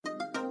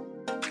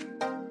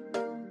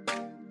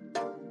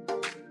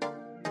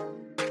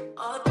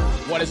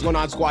What is going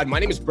on, squad? My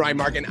name is Brian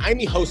Mark, and I'm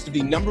the host of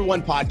the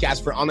 #1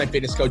 podcast for online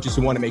fitness coaches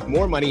who want to make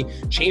more money,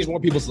 change more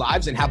people's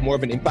lives, and have more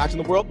of an impact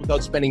in the world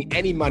without spending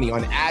any money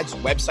on ads,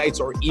 websites,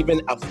 or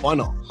even a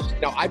funnel.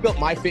 Now, I built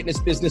my fitness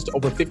business to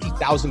over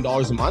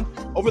 $50,000 a month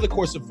over the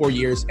course of 4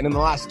 years. And in the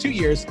last 2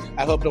 years,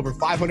 I helped over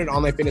 500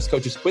 online fitness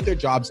coaches quit their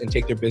jobs and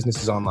take their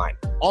businesses online.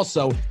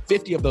 Also,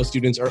 50 of those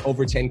students are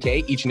over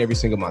 10K each and every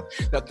single month.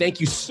 Now, thank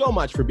you so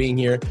much for being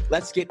here.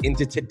 Let's get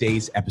into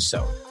today's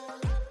episode.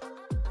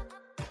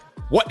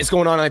 What is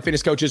going on, online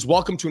fitness coaches?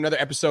 Welcome to another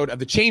episode of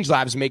the Change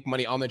Labs Make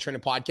Money Online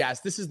Training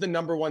Podcast. This is the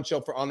 #1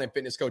 show for online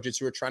fitness coaches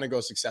who are trying to grow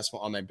a successful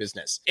online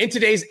business. In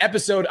today's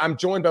episode, I'm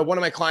joined by one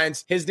of my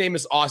clients. His name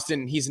is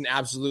Austin. He's an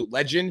absolute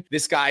legend.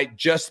 This guy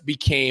just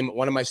became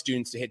one of my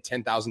students to hit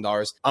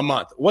 $10,000 a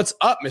month. What's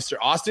up, Mr.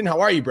 Austin?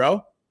 How are you,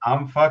 bro?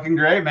 I'm fucking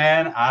great,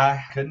 man.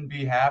 I couldn't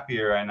be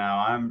happier right now.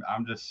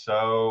 I'm just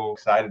so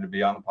excited to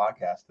be on the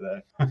podcast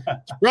today.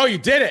 Bro, you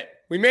did it.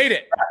 We made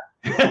it.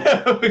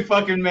 We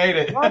fucking made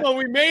it. Mama,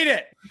 we made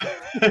it.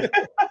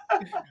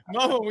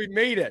 Mama, we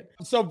made it.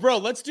 So, bro,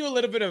 let's do a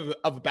little bit of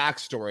a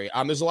backstory.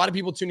 There's a lot of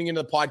people tuning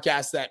into the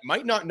podcast that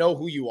might not know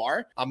who you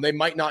are. They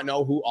might not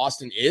know who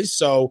Austin is.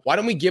 So why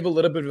don't we give a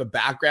little bit of a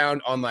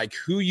background on like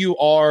who you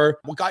are,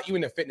 what got you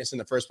into fitness in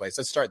the first place?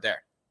 Let's start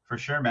there. For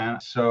sure,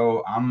 man.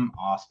 So I'm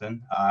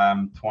Austin.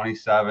 I'm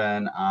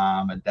 27.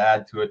 I'm a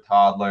dad to a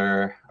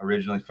toddler,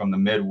 originally from the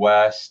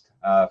Midwest.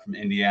 From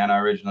Indiana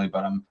originally,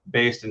 but I'm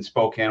based in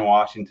Spokane,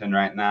 Washington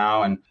right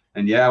now. And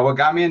yeah, what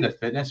got me into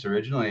fitness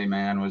originally,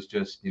 man, was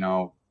just,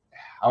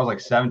 I was like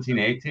 17,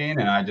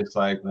 18, and I just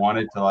like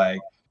wanted to like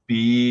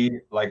be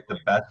like the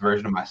best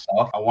version of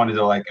myself. I wanted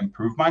to like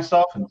improve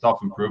myself and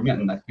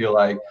self-improvement. And I feel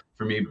like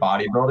for me,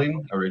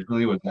 bodybuilding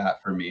originally was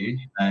that for me.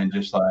 And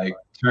just like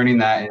turning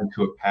that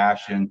into a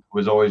passion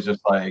was always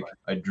just like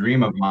a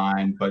dream of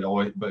mine, but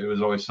it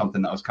was always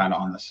something that was kind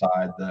of on the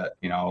side that,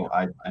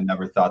 I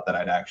never thought that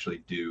I'd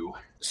actually do.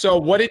 So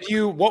what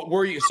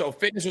were you? So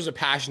fitness was a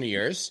passion of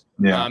yours,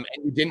 and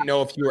you didn't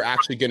know if you were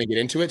actually going to get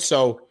into it.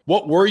 So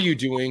what were you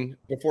doing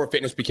before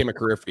fitness became a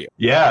career for you?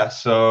 Yeah.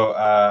 So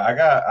I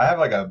have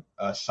like a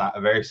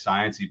very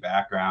sciencey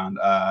background.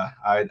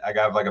 I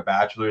got like a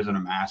bachelor's and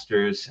a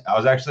master's. I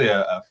was actually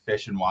a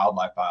fish and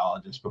wildlife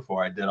biologist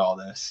before I did all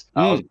this.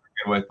 I was working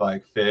with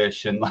like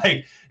fish and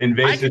like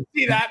invasive. I can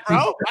see that,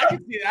 bro. I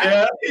can see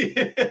that.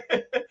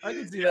 Yeah. I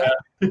can see that.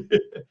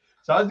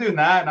 So I was doing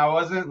that, and I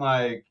wasn't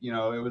like,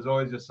 it was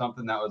always just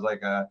something that was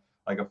like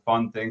a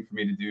fun thing for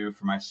me to do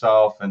for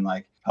myself and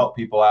like help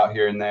people out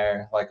here and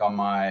there, like on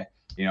my,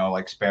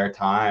 like spare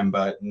time,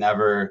 but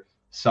never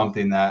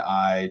something that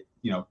I,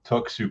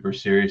 took super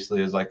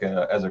seriously as like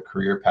as a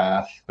career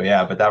path. But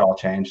that all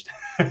changed.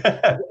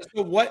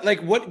 So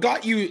what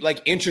got you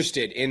like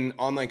interested in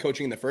online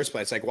coaching in the first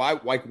place? Like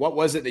why, like what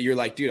was it that you're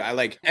like, dude,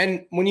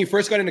 and when you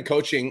first got into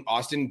coaching,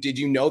 Austin, did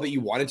you know that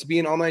you wanted to be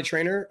an online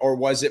trainer, or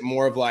was it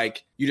more of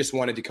like, you just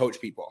wanted to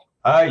coach people?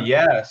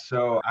 Yeah.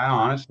 So I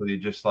honestly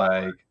just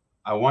like,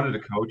 I wanted to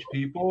coach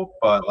people,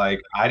 but like,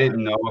 I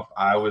didn't know if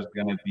I was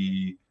going to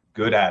be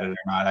good at it or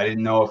not. I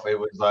didn't know if it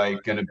was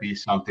like going to be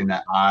something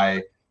that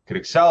I could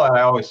excel at.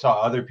 I always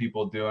saw other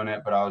people doing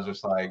it, but I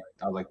was like,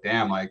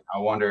 damn, like, I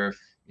wonder if,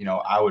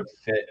 I would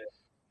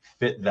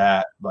fit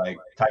that like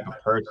type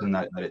of person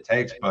that it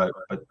takes. But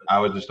I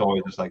was just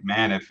always just like,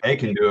 man, if they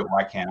can do it,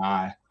 why can't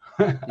I?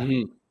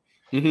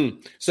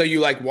 So you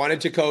like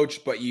wanted to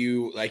coach, but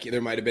you like, there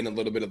might've been a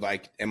little bit of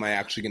like, am I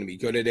actually going to be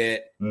good at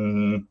it?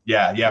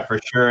 Yeah, for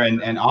sure.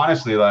 And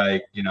honestly,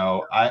 like,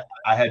 I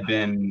had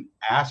been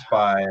asked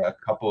by a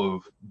couple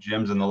of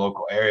gyms in the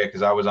local area,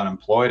 because I was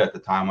unemployed at the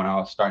time when I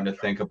was starting to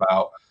think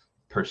about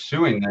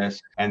pursuing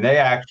this. And they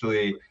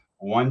actually,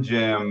 one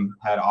gym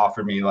had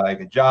offered me like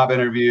a job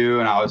interview,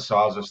 and I was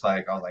just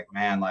like,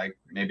 man, like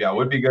maybe I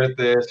would be good at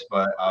this,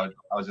 but I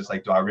was just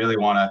like, do I really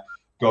want to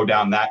go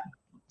down that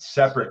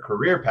separate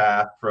career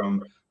path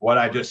from what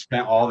I just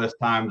spent all this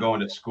time going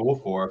to school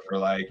for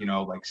like,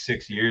 like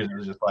 6 years? It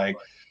was just like,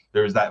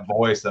 there was that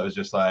voice that was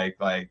just like,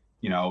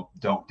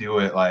 don't do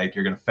it. Like,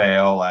 you're going to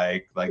fail.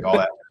 Like all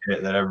that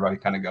shit that everybody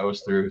kind of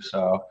goes through.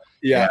 So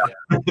yeah.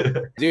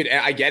 Dude,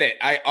 I get it.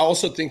 I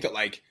also think that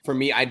like, for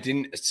me, I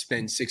didn't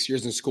spend 6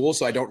 years in school,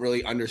 so I don't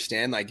really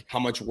understand like how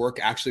much work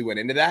actually went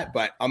into that.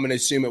 But I'm going to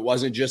assume it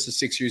wasn't just the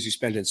 6 years you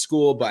spent in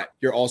school, but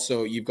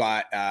you've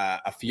got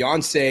a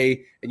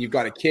fiance and you've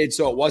got a kid.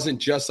 So it wasn't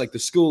just like the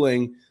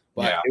schooling,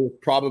 but it was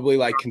probably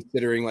like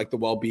considering like the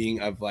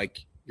well-being of like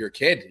your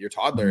kid, your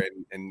toddler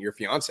and your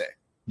fiance.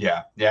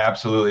 Yeah,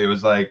 absolutely. It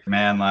was like,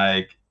 man,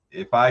 like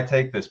if I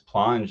take this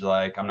plunge,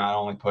 like I'm not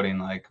only putting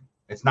like,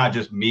 it's not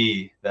just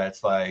me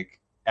that's like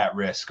at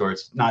risk, or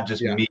it's not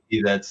just me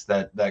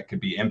that could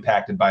be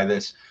impacted by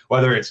this,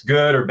 whether it's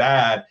good or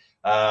bad.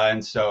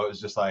 And so it was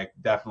just like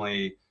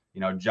definitely,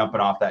 jumping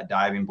off that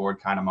diving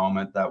board kind of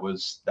moment that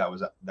was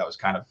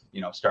kind of,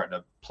 starting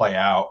to play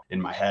out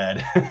in my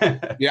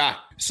head. Yeah.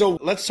 So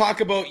let's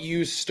talk about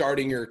you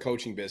starting your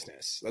coaching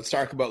business. Let's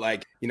talk about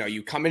like,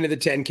 you come into the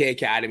 10K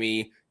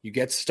Academy, You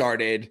get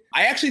started.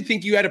 I actually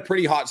think you had a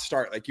pretty hot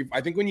start. Like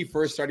I think when you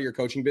first started your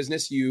coaching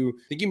business, I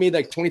think you made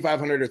like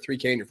 2,500 or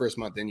 3K in your first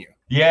month, didn't you?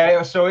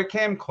 Yeah, so it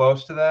came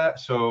close to that.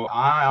 So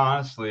I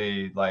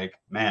honestly, like,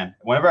 man,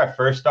 whenever I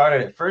first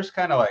started, it first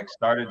kind of like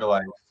started to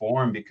like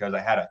form because I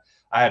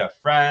had a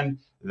friend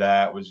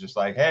that was just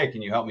like, hey,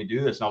 can you help me do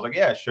this? And I was like,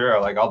 yeah, sure.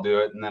 Like, I'll do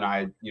it. And then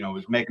I,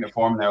 was making it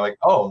for them. And they're like,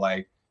 oh,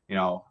 like,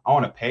 I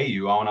want to pay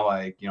you. I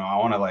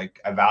want to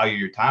I value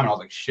your time. And I was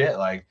like, shit,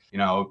 like,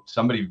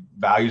 somebody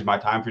values my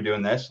time for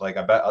doing this. Like,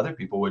 I bet other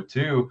people would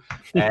too.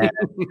 And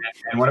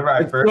whenever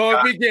I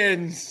first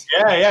begins.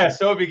 Yeah.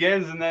 So it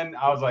begins. And then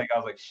I was like,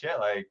 shit,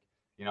 like,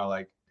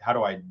 like, how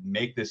do I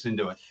make this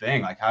into a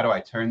thing? Like, how do I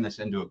turn this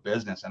into a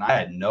business? And I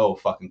had no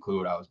fucking clue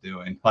what I was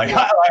doing. Like,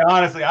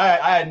 honestly,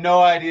 I had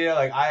no idea.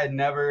 Like, I had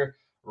never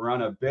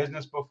run a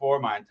business before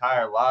my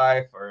entire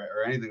life or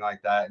anything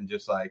like that. And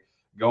just like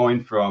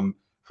going from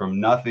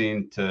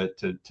nothing to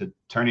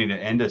turning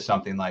it into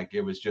something, like,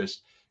 it was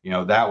just,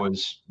 that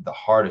was the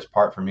hardest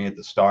part for me at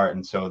the start.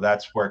 And so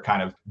that's where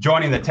kind of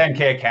joining the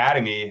 10K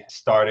Academy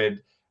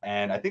started.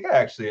 And I think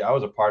I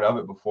was a part of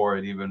it before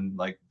it even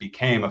like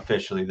became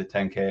officially the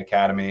 10K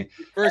Academy.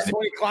 First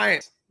 20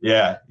 clients.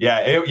 Yeah.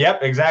 Yep.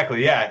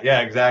 Exactly.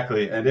 Yeah,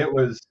 exactly. And it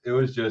was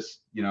just,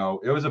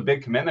 it was a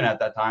big commitment at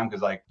that time.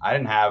 Cause like, I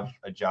didn't have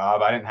a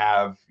job. I didn't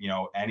have,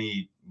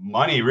 any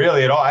money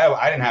really at all.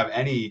 I didn't have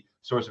any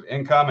source of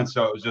income. And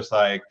so it was just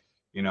like,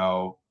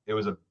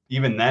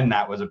 even then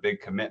that was a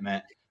big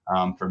commitment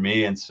for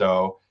me. And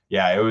so,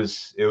 yeah, but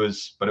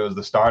it was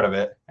the start of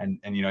it. And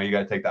you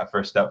got to take that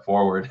first step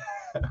forward.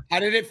 How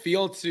did it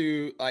feel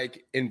to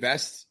like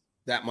invest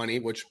that money,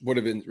 which would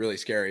have been really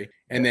scary,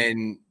 and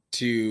then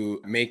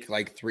to make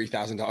like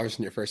 $3,000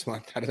 in your first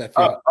month? How did that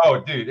feel?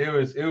 Oh, dude, it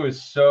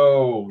was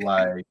so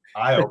like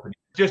eye-opening.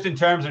 Just in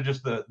terms of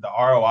just the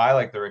ROI,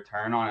 like the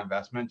return on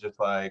investment, just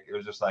like it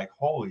was just like,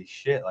 holy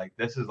shit, like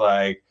this is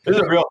a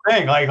real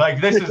thing.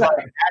 Like this is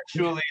like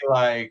actually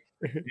like,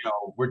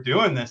 we're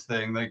doing this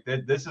thing. Like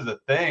this is a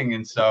thing.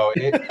 And so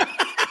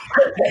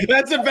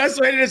that's the best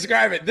way to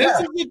describe it. This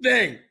is the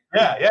thing.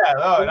 Yeah.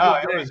 No,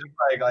 it was just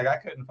like I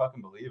couldn't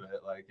fucking believe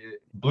it. Like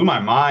it blew my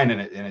mind and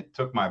it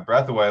took my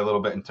breath away a little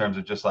bit in terms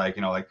of just like,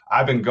 like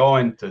I've been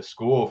going to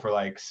school for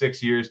like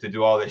 6 years to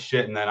do all this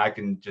shit. And then I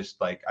can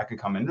just like, I can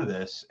come into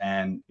this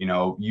and,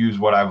 use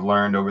what I've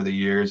learned over the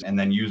years and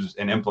then use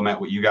and implement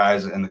what you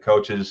guys and the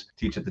coaches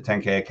teach at the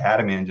 10K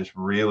Academy and just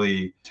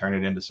really turn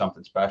it into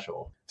something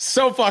special.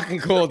 So fucking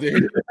cool,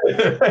 dude.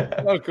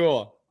 So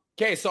cool.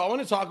 Okay, so I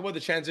want to talk about the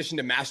transition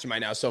to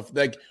mastermind now. So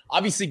like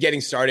obviously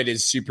getting started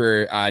is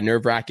super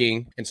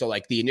nerve-wracking. And so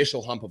like the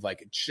initial hump of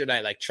like, should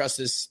I like trust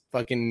this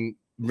fucking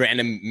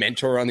random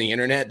mentor on the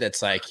internet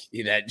that's like,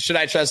 should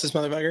I trust this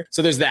motherfucker?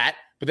 So there's that.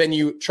 But then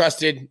you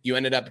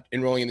ended up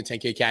enrolling in the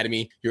 10K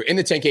Academy. You're in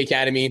the 10K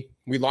Academy.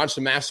 We launched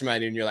the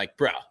mastermind and you're like,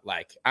 bro,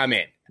 like I'm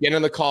in. Get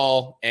on the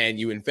call and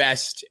you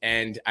invest.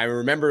 And I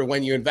remember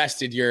when you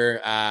invested,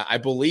 I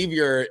believe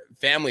your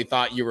family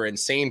thought you were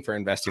insane for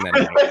investing that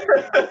money.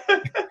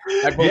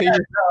 I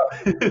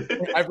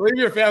believe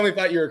your family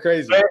thought you were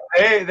crazy.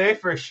 They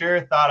for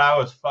sure thought I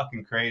was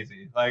fucking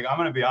crazy. Like, I'm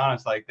gonna be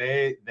honest, like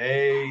they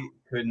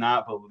could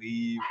not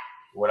believe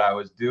what I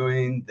was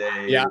doing.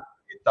 They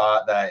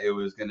thought that it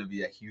was gonna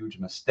be a huge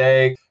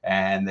mistake,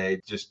 and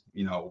they just,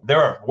 they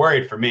were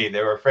worried for me.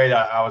 They were afraid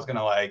I was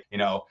gonna like,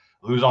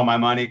 lose all my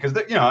money because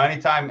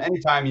anytime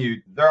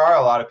there are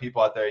a lot of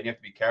people out there, and you have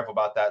to be careful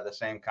about that. The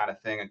same kind of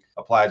thing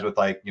applies with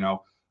like,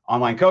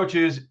 online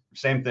coaches.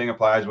 Same thing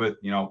applies with,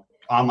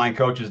 online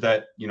coaches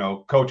that,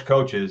 coach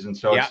coaches. And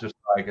so it's just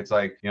like,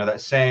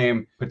 that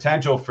same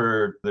potential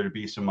for there to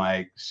be some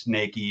like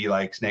snaky,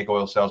 like snake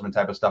oil salesman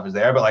type of stuff is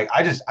there. But like,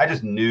 I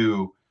just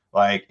knew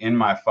like in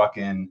my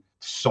fucking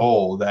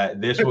soul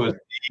that this was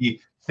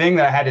the thing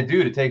that I had to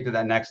do to take to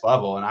that next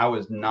level. And I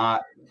was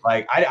not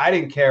like, I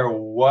didn't care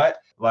what,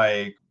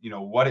 like,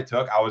 what it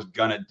took. I was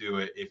gonna do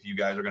it if you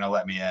guys are gonna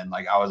let me in.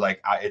 Like, I was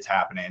like, it's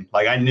happening.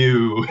 Like, I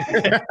knew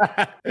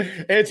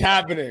it's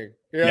happening.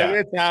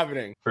 It's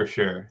happening for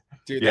sure.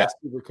 Dude, that's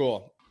super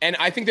cool. And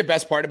I think the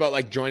best part about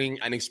like joining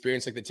an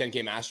experience like the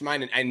 10K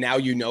Mastermind, and now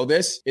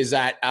this, is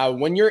that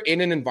when you're in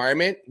an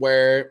environment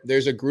where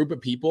there's a group of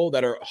people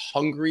that are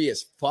hungry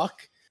as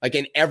fuck, like,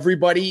 and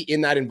everybody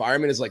in that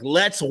environment is like,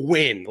 let's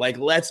win, like,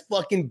 let's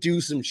fucking do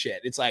some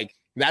shit. It's like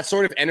that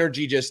sort of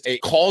energy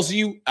it calls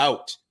you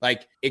out.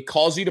 Like, it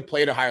calls you to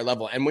play at a higher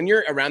level. And when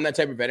you're around that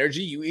type of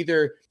energy, you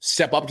either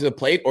step up to the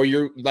plate or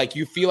you're like,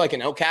 you feel like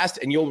an outcast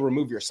and you'll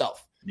remove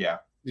yourself. Yeah.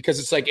 Because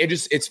it's like,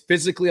 it's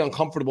physically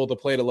uncomfortable to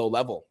play at a low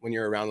level when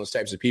you're around those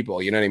types of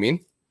people. You know what I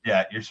mean?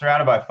 Yeah. You're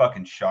surrounded by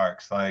fucking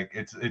sharks. Like,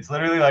 it's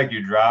literally like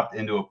you dropped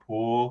into a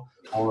pool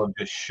full of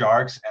just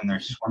sharks and they're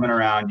swimming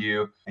around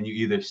you, and you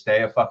either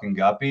stay a fucking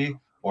guppy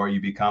or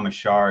you become a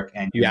shark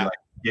and you like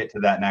get to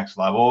that next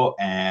level.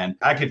 And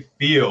I could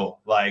feel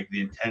like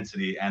the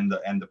intensity and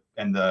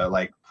the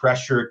like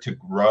pressure to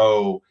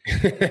grow.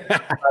 I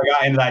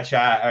got into that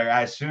chat.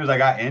 As soon as I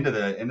got into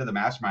the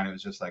mastermind, it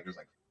was like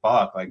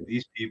fuck, like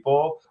these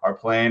people are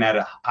playing at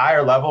a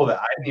higher level that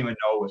I didn't even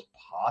know was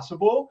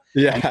possible.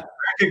 Yeah. And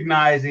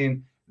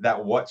recognizing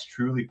that what's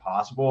truly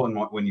possible and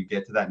when you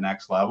get to that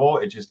next level,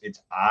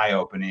 it's eye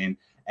opening.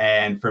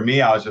 And for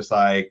me, I was just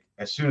like,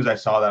 as soon as I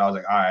saw that, I was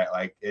like, all right,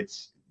 like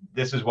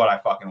this is what I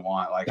fucking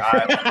want. Like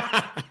I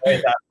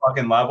at that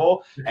fucking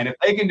level. And if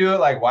they can do it,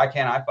 like, why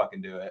can't I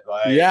fucking do it?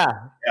 Like, yeah.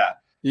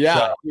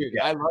 So, dude,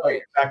 I love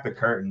it. Back the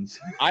curtains.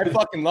 I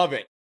fucking love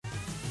it.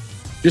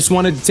 Just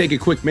wanted to take a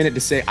quick minute to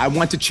say, I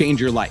want to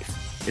change your life.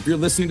 If you're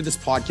listening to this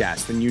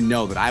podcast, then you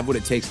know that I have what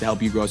it takes to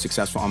help you grow a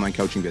successful online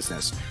coaching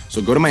business.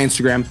 So go to my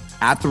Instagram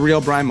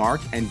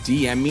 @TheRealBrianMark and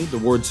DM me the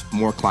words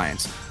more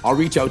clients. I'll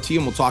reach out to you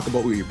and we'll talk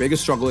about what your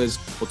biggest struggle is.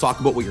 We'll talk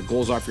about what your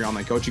goals are for your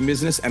online coaching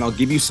business, and I'll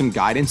give you some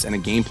guidance and a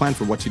game plan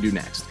for what to do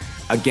next.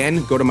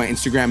 Again, go to my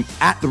Instagram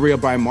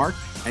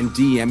 @TheRealBrianMark and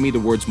DM me the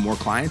words more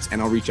clients,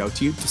 and I'll reach out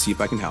to you to see if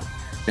I can help.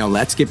 Now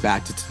let's get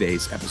back to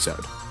today's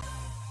episode.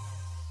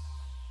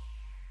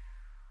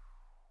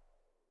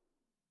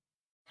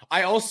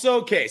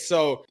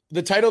 So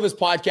the title of this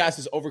podcast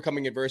is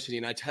Overcoming Adversity,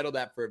 and I titled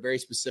that for a very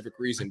specific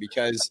reason,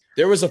 because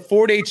there was a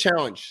 4-day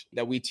challenge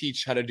that we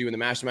teach how to do in the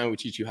mastermind. We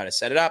teach you how to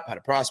set it up, how to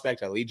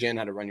prospect, how to lead gen,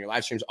 how to run your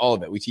live streams, all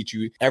of it. We teach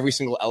you every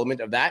single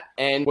element of that.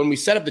 And when we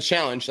set up the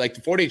challenge, like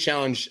the 4-day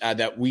challenge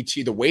that we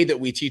teach, the way that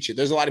we teach it,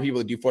 there's a lot of people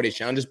that do 4-day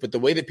challenges, but the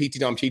way that PT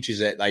Dom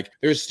teaches it, like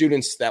there's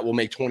students that will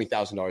make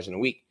 $20,000 in a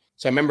week.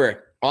 So I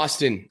remember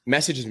Austin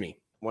messages me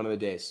one of the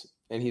days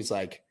and he's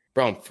like,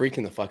 bro, I'm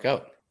freaking the fuck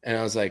out. And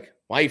I was like,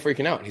 why are you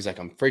freaking out? He's like,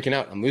 I'm freaking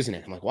out. I'm losing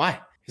it. I'm like, why?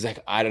 He's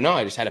like, I don't know.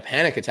 I just had a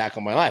panic attack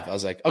on my life. I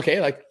was like, okay,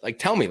 like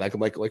tell me,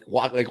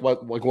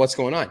 what's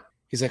going on?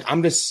 He's like,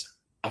 I'm just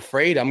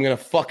afraid I'm going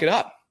to fuck it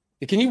up.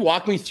 Can you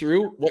walk me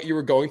through what you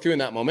were going through in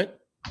that moment?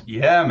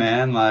 Yeah,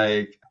 man.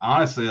 Like,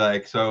 honestly,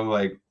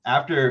 so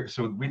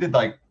we did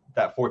like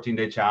that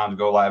 14-day challenge,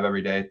 go live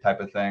every day type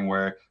of thing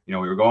where, we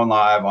were going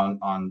live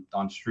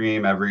on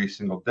stream every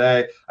single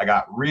day. I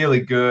got really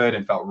good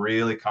and felt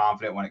really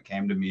confident when it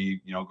came to me,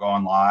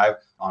 going live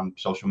on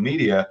social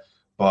media.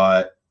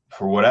 But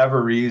for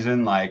whatever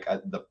reason, like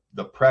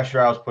the pressure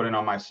I was putting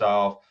on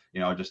myself,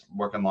 just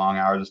working long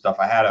hours and stuff,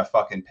 I had a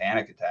fucking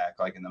panic attack,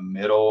 like in the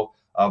middle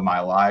of my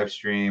live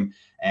stream.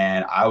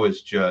 And I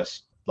was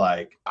just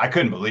like, I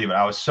couldn't believe it.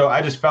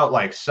 I just felt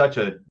like such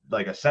a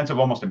sense of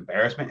almost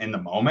embarrassment in the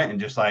moment. And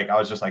just like, I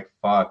was just like,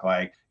 fuck,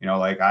 like,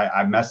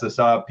 I messed this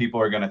up.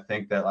 People are going to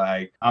think that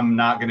like, I'm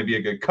not going to be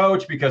a good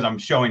coach because I'm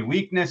showing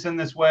weakness in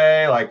this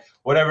way, like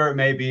whatever it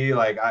may be.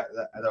 Like that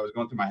was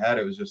going through my head.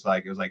 It was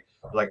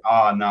like,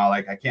 oh no,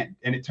 like I can't.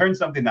 And it turned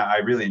something that I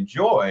really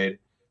enjoyed,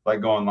 like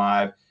going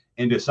live,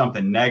 into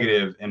something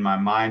negative in my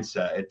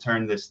mindset. It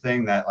turned this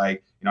thing that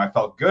like, I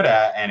felt good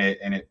at, and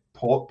it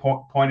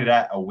pointed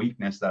at a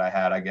weakness that I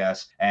had, I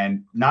guess.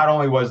 And not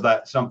only was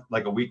that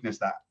a weakness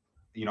that,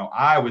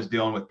 I was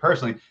dealing with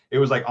personally, it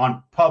was like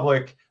on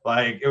public,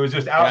 like it was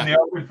just out in the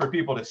open for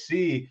people to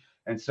see.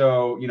 And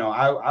so,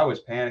 I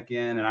was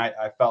panicking, and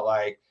I felt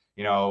like,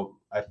 I don't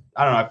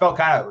know, I felt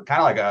kind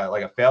of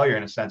like a failure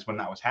in a sense when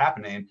that was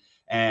happening.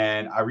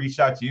 And I reached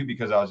out to you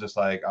because I was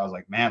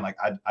like, man, like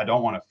I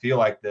don't want to feel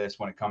like this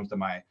when it comes to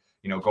my,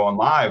 going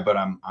live, but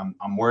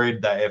I'm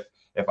worried that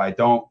if I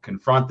don't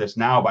confront this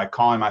now by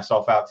calling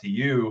myself out to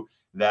you,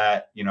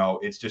 that,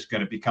 it's just going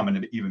to become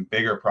an even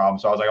bigger problem.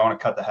 So I was like, I want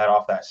to cut the head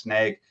off that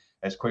snake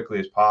as quickly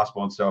as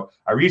possible. And so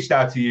I reached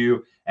out to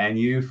you, and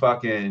you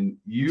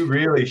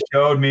really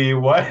showed me you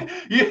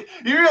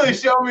really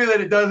showed me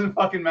that it doesn't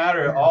fucking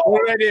matter at all.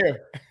 What did I do?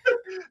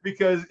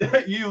 Because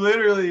you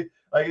literally,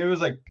 like, it was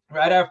like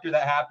right after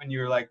that happened, you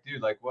were like,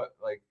 dude, like what,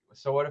 like,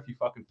 so what if you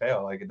fucking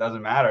fail? Like, it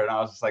doesn't matter. And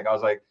I was like,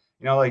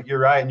 like, you're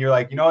right. And you're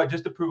like, what,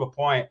 just to prove a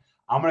point,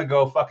 I'm going to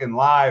go fucking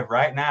live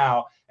right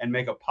now and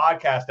make a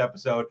podcast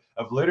episode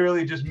of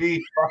literally just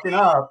me fucking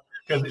up,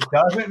 because it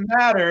doesn't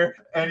matter.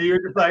 And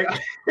you're just like,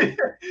 I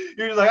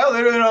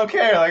literally don't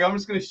care. Like, I'm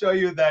just going to show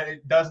you that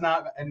it does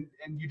not. And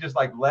you just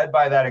like led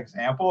by that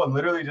example, and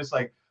literally just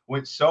like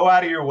went so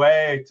out of your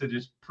way to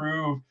just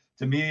prove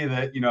to me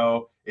that,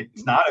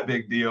 it's not a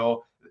big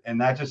deal. And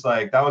that just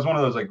like, that was one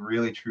of those like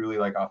really, truly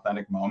like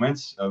authentic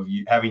moments of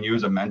you having you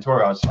as a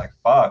mentor. I was like,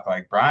 fuck,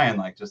 like Brian,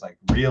 like just like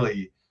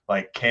really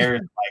like cares,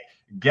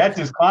 like gets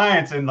his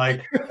clients. And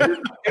like, it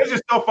was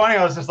just so funny.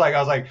 I was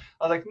like,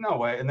 no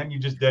way. And then you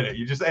just did it.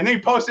 And then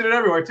you posted it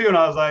everywhere too. And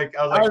I was like,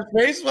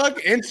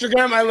 Facebook,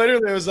 Instagram. I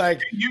literally was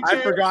like, YouTube,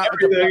 I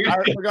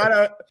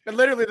forgot.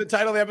 Literally the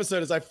title of the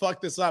episode is I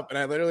fucked this up. And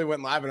I literally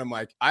went live, and I'm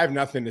like, I have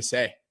nothing to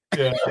say.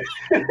 Yeah.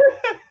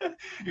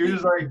 You're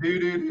just like,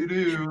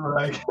 do.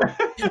 Like,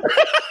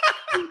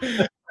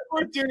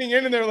 we're tuning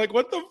in, and they're like,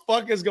 what the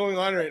fuck is going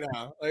on right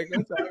now? Like,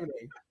 what's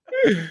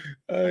happening?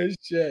 Oh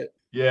shit.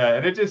 Yeah,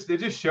 and it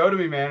just showed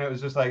me, man. It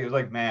was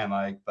like, man,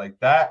 like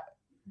that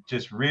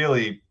just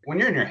really, when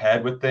you're in your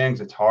head with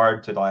things, it's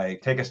hard to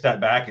like take a step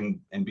back and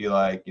be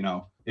like,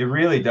 it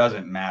really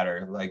doesn't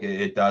matter. Like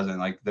it doesn't,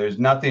 like, there's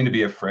nothing to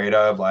be afraid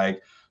of.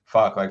 Like,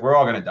 fuck, like we're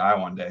all going to die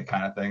one day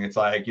kind of thing. It's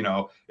like,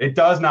 it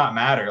does not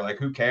matter. Like,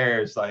 who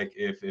cares? Like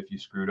if you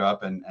screwed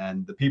up,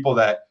 and the people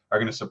that are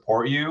going to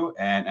support you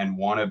and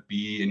want to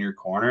be in your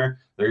corner,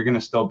 they're going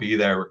to still be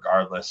there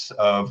regardless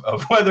of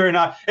whether or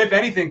not, if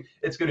anything,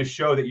 it's going to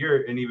show that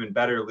you're an even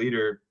better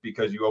leader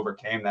because you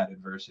overcame that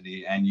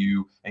adversity and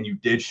you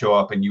did show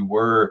up and you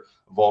were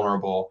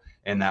vulnerable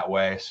in that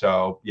way.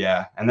 So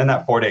yeah. And then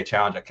that 4-day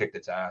challenge, I kicked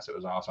its ass. It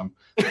was awesome.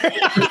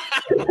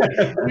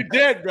 You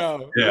did,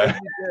 bro. Yeah.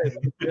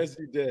 Yes,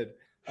 you did.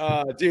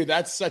 Dude,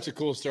 that's such a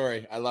cool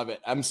story. I love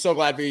it. I'm so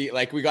glad we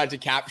got to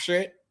capture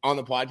it on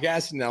the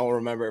podcast, and now we'll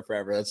remember it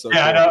forever. That's so cool.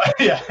 I know.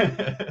 Yeah.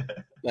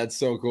 That's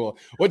so cool.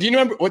 Do you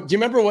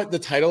remember what the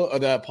title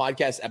of the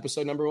podcast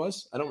episode number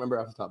was? I don't remember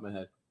off the top of my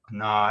head.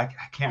 No, I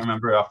can't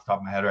remember off the top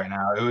of my head right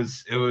now. It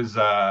was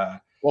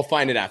we'll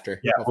find it after.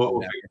 Yeah,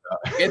 we'll figure it out.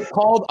 It's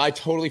called I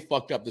Totally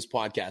Fucked Up This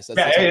Podcast.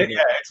 That's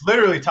it's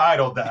literally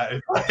titled that.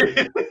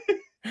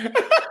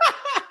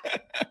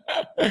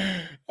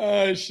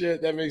 Oh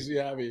shit, that makes me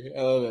happy.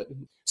 I love it.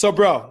 So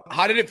bro,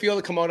 how did it feel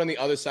to come out on the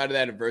other side of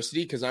that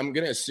adversity? Because I'm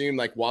gonna assume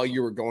like while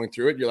you were going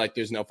through it, you're like,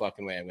 there's no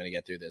fucking way I'm gonna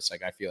get through this.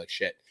 Like I feel like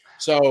shit.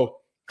 So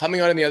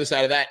coming out on the other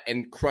side of that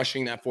and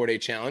crushing that 4-day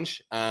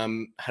challenge, how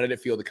did it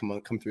feel to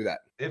come through that?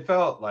 It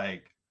felt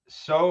like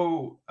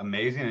so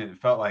amazing.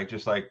 It felt like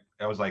just like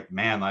I was like,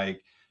 man,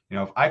 like, you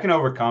know, if I can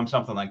overcome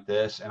something like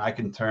this and I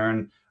can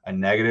turn a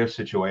negative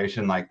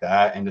situation like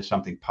that into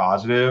something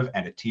positive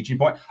and a teaching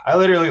point. I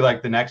literally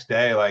like the next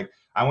day, like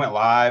I went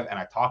live and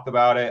I talked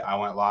about it. I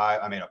went live.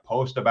 I made a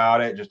post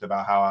about it, just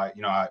about how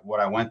what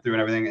I went through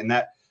and everything. And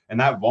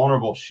that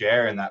vulnerable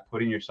share and that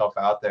putting yourself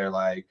out there,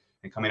 like,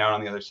 and coming out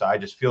on the other side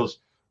just feels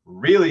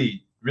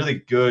really,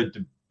 really good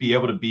to be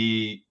able to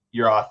be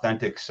your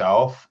authentic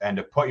self and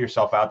to put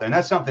yourself out there. And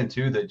that's something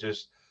too, that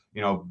just,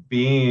 you know,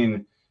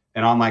 being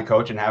an online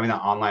coach and having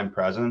that online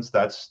presence,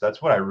 that's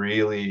what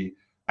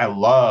I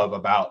love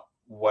about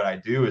what I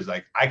do is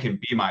like, I can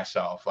be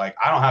myself. Like,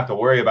 I don't have to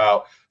worry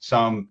about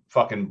some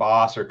fucking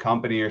boss or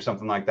company or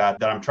something like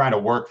that I'm trying to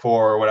work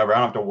for or whatever. I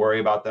don't have to worry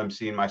about them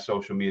seeing my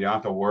social media. I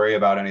don't have to worry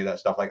about any of that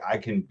stuff. Like, I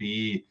can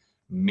be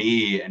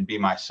me and be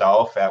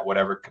myself at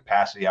whatever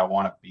capacity I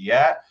want to be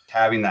at,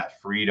 having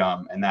that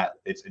freedom, and that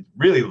it's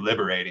really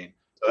liberating.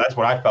 So that's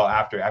what I felt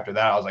after that.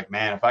 I was like,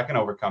 man, if I can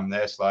overcome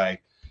this,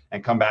 like,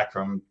 and come back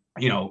from,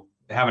 you know,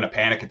 having a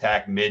panic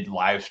attack mid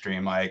live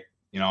stream, like,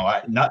 you know,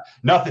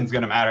 nothing's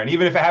going to matter. And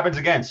even if it happens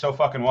again, so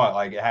fucking what?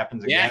 Like, it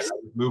happens again, yes.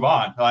 Move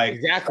on. Like,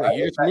 exactly.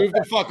 You just move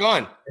the fuck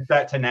on. It's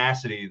that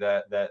tenacity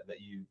that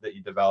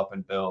you develop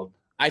and build.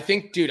 I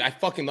think, dude, I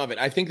fucking love it.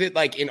 I think that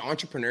like in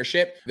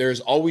entrepreneurship, there's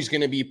always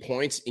going to be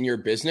points in your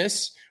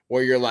business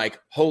where you're like,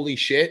 holy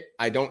shit,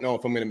 I don't know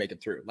if I'm going to make it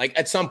through. Like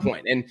at some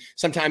point. And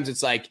sometimes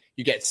it's like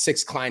you get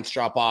 6 clients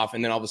drop off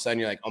and then all of a sudden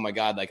you're like, oh my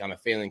God, like I'm a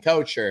failing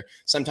coach. Or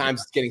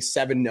sometimes it's getting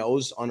 7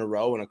 no's on a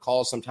row in a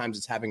call. Sometimes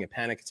it's having a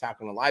panic attack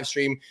on a live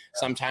stream.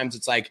 Sometimes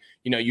it's like,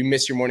 you know, you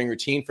miss your morning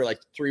routine for like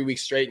 3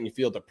 weeks straight and you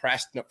feel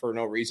depressed for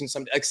no reason.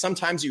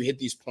 Sometimes you hit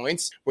these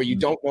points where you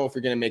don't know if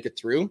you're going to make it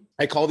through.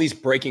 I call these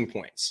breaking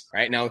points,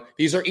 right? Now,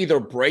 these are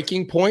either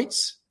breaking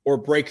points or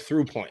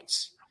breakthrough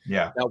points.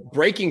 Yeah. Now,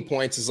 breaking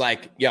points is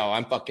like, yo,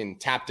 I'm fucking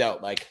tapped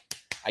out. Like,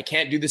 I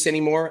can't do this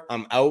anymore.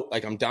 I'm out.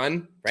 Like, I'm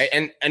done. Right.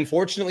 And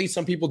unfortunately,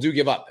 some people do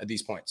give up at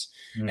these points.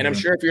 Mm-hmm. And I'm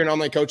sure if you're an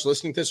online coach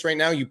listening to this right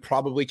now, you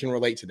probably can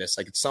relate to this.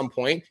 Like at some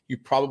point, you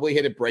probably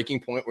hit a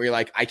breaking point where you're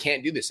like, I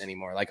can't do this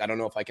anymore. Like, I don't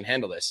know if I can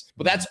handle this.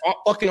 But that's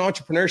fucking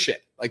entrepreneurship.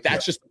 Like,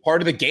 that's just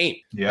part of the game.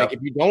 Yeah. Like, if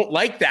you don't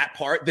like that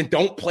part, then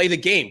don't play the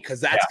game because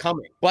that's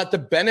coming. But the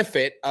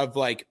benefit of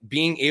like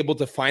being able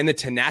to find the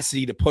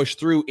tenacity to push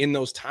through in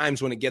those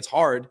times when it gets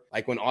hard,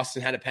 like when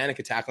Austin had a panic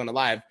attack on a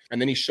live and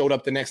then he showed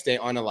up the next day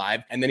on a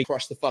live and then he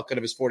crushed the fuck out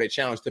of his 4-day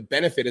challenge. The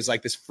benefit is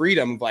like this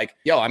freedom of like,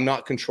 yo, I'm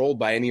not controlled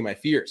by any of my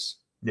fears.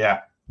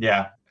 Yeah,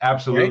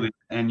 absolutely.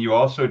 Right? And you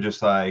also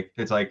just like,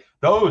 it's like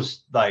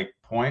those like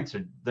points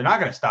they're not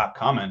going to stop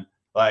coming.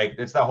 Like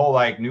it's that whole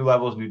like new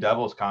levels, new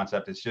devils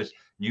concept. It's just,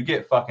 you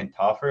get fucking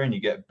tougher and you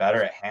get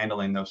better at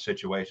handling those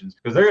situations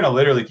because they're going to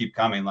literally keep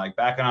coming. Like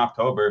back in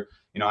October,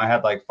 you know, I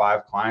had like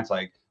 5 clients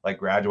like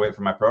graduate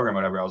from my program,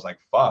 whatever. I was like,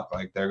 fuck,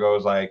 like there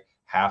goes like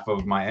half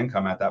of my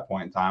income at that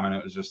point in time. And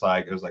it was just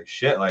like,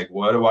 shit, like,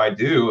 what do I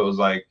do? It was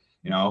like,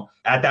 you know,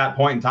 at that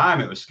point in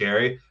time, it was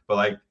scary, but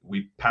like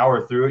we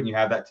power through it and you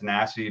have that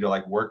tenacity to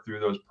like work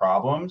through those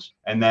problems.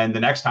 And then the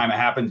next time it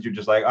happens, you're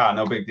just like, oh,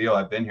 no big deal.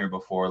 I've been here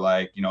before.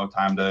 Like, you know,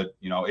 time to,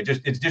 you know, it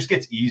just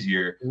gets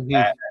easier.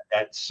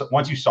 Mm-hmm.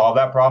 Once you solve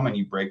that problem and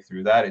you break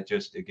through that, it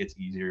gets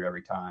easier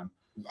every time.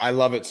 I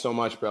love it so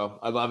much, bro.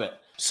 I love it.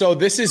 So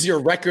this is your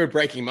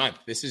record-breaking month.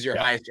 This is your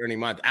highest earning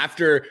month.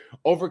 After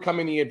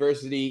overcoming the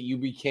adversity, you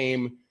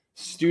became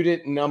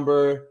student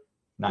number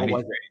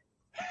 93.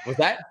 Was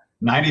that?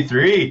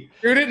 93.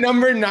 Student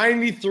number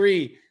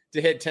 93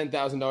 to hit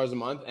 $10,000 a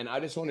month. And I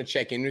just want to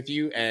check in with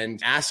you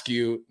and ask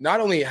you, not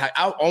only I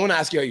want to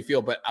ask you how you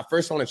feel, but I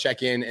first want to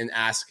check in and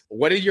ask,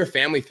 what did your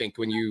family think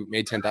when you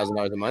made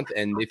 $10,000 a month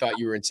and they thought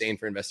you were insane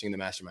for investing in the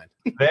mastermind?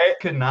 They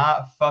could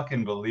not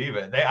fucking believe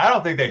it. I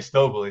don't think they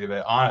still believe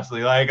it,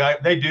 honestly.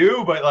 Like they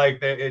do, but like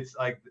it's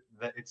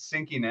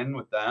sinking in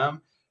with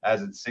them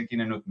as it's sinking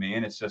in with me.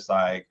 And it's just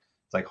like,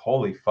 it's like,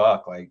 holy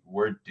fuck, like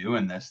we're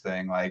doing this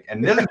thing. Like,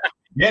 and this is the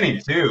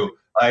beginning too.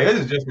 Like, this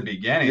is just the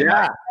beginning.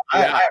 Yeah.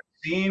 Like, I've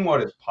seen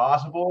what is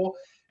possible.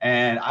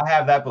 And I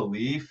have that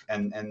belief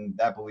and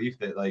that belief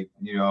that, like,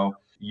 you know,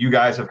 you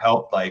guys have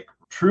helped like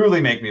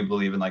truly make me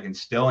believe and like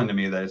instill into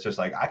me that it's just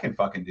like, I can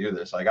fucking do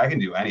this. Like, I can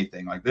do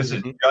anything. Like, this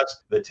is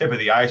just the tip of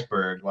the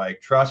iceberg. Like,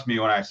 trust me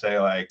when I say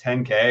like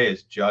 10K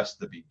is just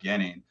the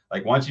beginning.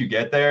 Like, once you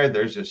get there,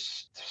 there's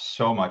just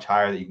so much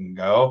higher that you can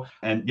go.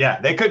 And yeah,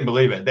 they couldn't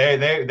believe it.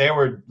 They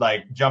were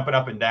like jumping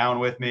up and down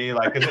with me.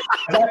 Like,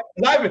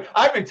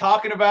 I've been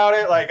talking about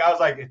it. Like, I was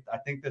like, I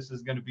think this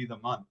is going to be the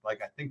month.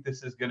 Like, I think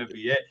this is going to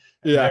be it.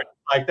 Yeah.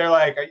 They're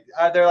like,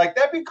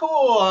 that'd be cool,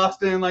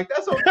 Austin. Like,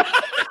 that's okay.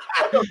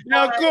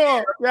 Yeah,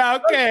 cool. Yeah,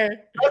 okay.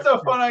 That's a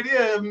fun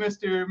idea,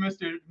 Mr.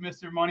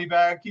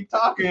 Moneybag. Keep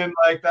talking,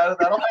 like that'll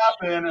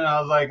happen. And I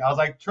was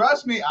like,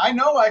 trust me, I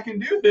know I can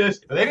do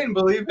this. But they didn't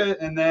believe it.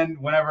 And then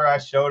whenever I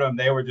showed them,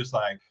 they were just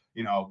like,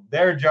 you know,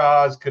 their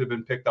jaws could have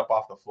been picked up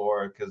off the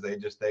floor because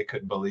they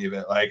couldn't believe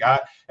it. Like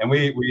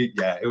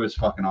it was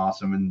fucking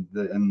awesome.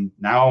 And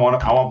now I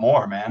want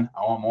more, man.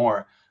 I want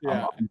more.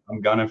 Yeah.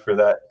 I'm gunning for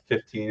that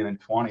 15 and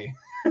 20.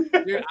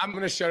 Dude, I'm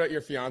going to shout out your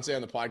fiance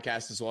on the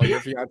podcast as well. Your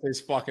fiance is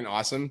fucking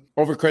awesome.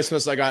 Over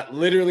Christmas, I got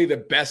literally the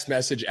best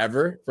message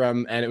ever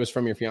and it was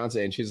from your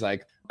fiance. And she's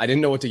like, I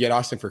didn't know what to get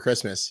Austin for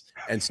Christmas.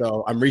 And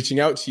so I'm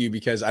reaching out to you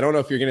because I don't know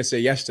if you're going to say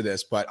yes to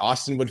this, but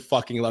Austin would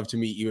fucking love to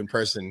meet you in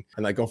person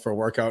and like go for a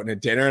workout and a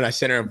dinner. And I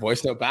sent her a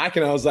voice note back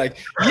and I was like,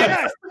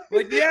 yes,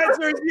 like the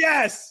answer is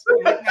yes.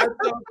 Like, that's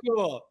so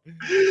cool.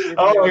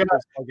 Oh my God.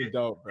 Fucking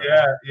dope, bro.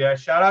 Yeah.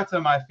 Shout out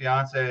to my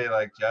fiance,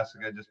 like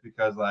Jessica, just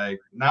because like,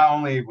 not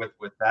only with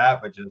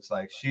that, but just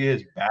like, she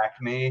has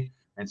backed me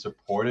and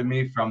supported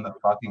me from the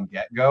fucking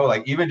get-go.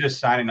 Like, even just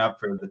signing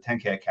up for the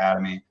 10K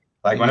Academy,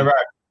 like whenever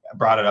I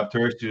brought it up to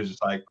her, she was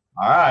just like,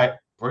 all right,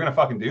 we're gonna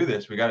fucking do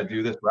this. We got to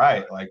do this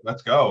right. Like,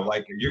 let's go.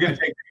 Like, you're gonna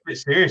take it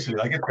seriously.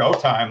 Like, it's go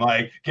time.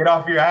 Like, get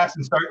off your ass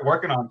and start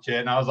working on shit.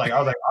 And I was like,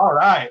 all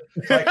right.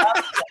 Like,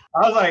 I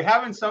was like,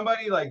 having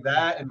somebody like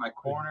that in my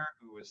corner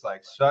who was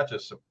like such a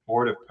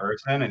supportive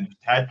person and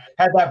had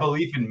that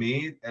belief in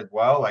me as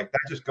well. Like, that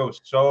just goes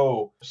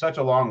such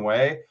a long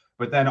way.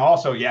 But then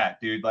also, yeah,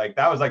 dude, like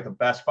that was like the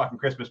best fucking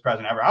Christmas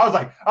present ever. I was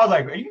like,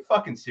 are you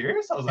fucking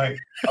serious? I was like,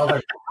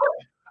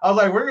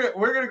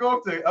 we're gonna go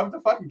up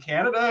to fucking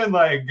Canada and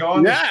like go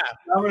on. Yeah,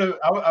 we're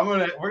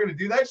gonna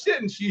do that shit.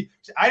 And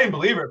I didn't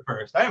believe her at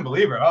first. I didn't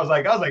believe her. I was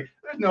like,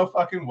 there's no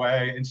fucking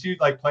way. And she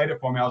like played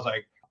it for me. I was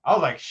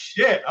like,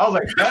 shit. I was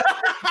like,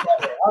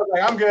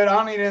 I'm good. I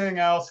don't need anything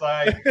else.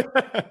 Like,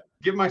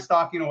 give my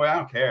stocking away. I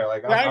don't care.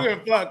 Like, I don't give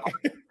a fuck.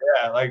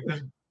 Yeah, like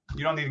this.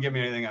 You don't need to give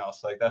me anything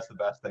else. Like, that's the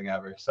best thing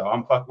ever.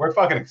 So we're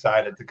fucking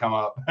excited to come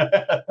up.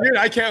 Dude,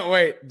 I can't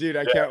wait. Dude,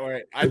 I can't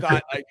wait.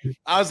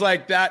 I was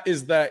like, that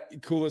is the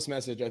coolest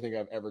message I think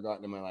I've ever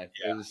gotten in my life.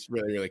 Yeah. It was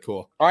really, really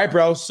cool. All right,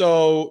 bro.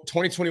 So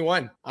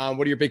 2021, what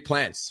are your big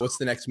plans? What's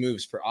the next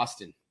moves for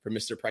Austin, for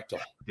Mr. Prechtel?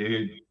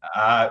 Dude,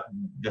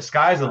 the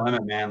sky's the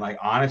limit, man. Like,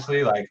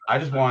 honestly, like I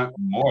just want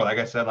more. Like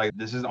I said, like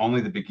this is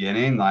only the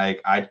beginning.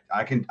 Like I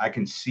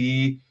can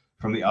see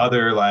from the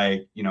other,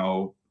 like, you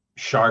know,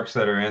 sharks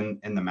that are in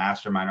the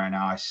mastermind right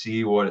now, I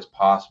see what is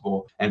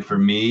possible. And for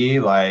me,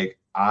 like,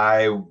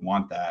 I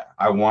want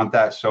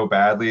that so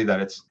badly that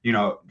it's, you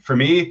know, for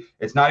me,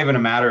 it's not even a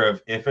matter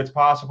of if it's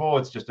possible.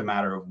 It's just a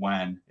matter of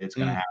when it's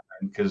going to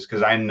happen.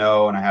 Because I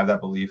know and I have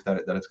that belief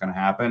that it's going to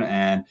happen.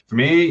 And for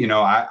me, you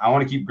know, I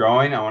want to keep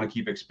growing. I want to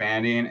keep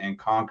expanding and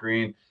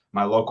conquering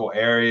my local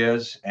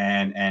areas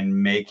and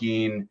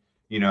making,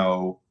 you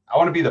know, I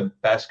want to be the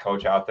best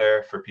coach out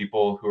there for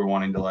people who are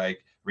wanting to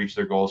like reach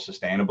their goals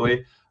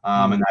sustainably.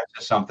 And that's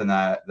just something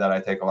that I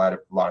take a lot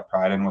of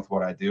pride in with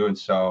what I do. And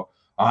so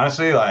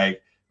honestly,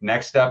 like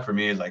next step for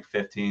me is like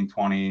 15,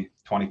 20K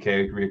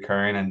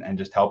reoccurring and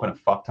just helping a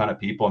fuck ton of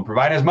people and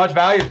providing as much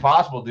value as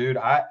possible, dude.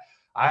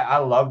 I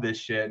love this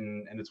shit.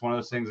 And it's one of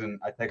those things. And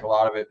I take a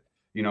lot of it,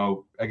 you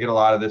know, I get a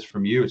lot of this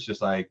from you. It's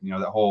just like, you know,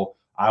 that whole,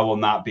 I will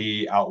not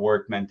be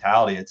outworked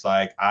mentality. It's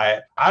like,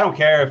 I don't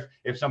care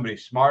if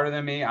somebody's smarter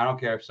than me. I don't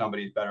care if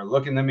somebody's better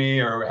looking than me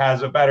or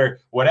has a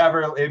better,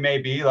 whatever it may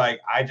be. Like,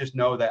 I just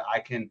know that I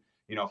can,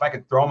 you know, if I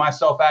can throw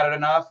myself at it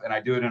enough and I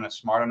do it in a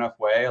smart enough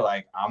way,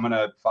 like I'm going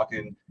to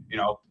fucking, you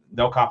know,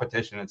 no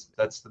competition.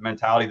 That's the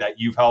mentality that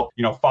you've helped,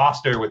 you know,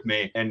 foster with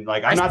me. And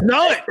like, I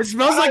smell it. It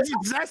smells like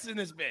success in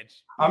this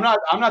bitch. I'm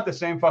not the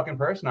same fucking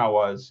person I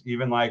was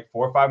even like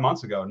 4 or 5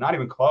 months ago. Not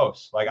even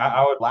close. Like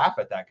I would laugh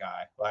at that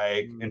guy,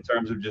 like in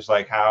terms of just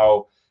like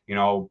how, you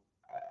know,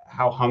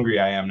 how hungry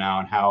I am now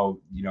and how,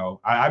 you know,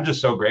 I'm just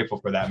so grateful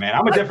for that, man.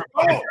 I'm a different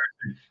fucking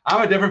person.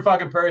 I'm a different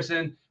fucking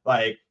person.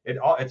 Like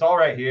it's all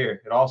right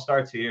here. It all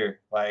starts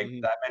here. Like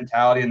that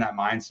mentality and that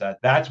mindset.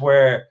 That's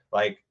where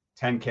like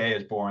 10K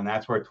is born.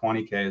 That's where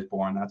 20K is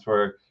born. That's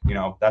where, you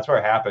know, that's where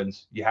it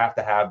happens. You have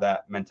to have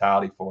that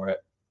mentality for it.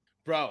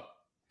 Bro,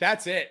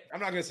 that's it. I'm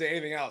not going to say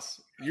anything else.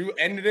 You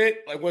ended it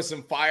like with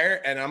some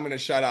fire and I'm going to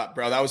shut up,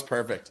 bro. That was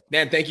perfect.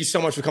 Man, thank you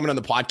so much for coming on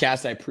the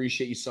podcast. I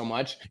appreciate you so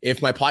much.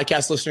 If my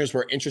podcast listeners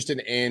were interested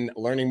in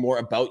learning more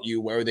about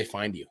you, where would they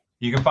find you?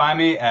 You can find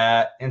me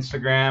at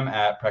Instagram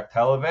at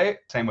Prechtelevate.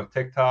 Same with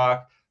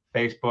TikTok,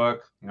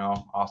 Facebook,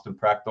 Austin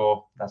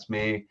Prechtel. That's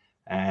me.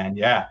 And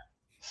yeah,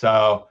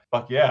 so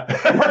fuck yeah.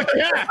 Fuck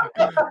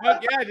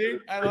yeah,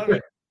 dude. I love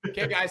it.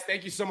 Okay, guys,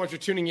 thank you so much for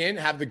tuning in.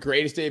 Have the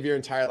greatest day of your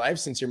entire life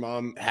since your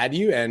mom had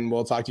you, and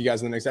we'll talk to you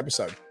guys in the next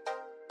episode.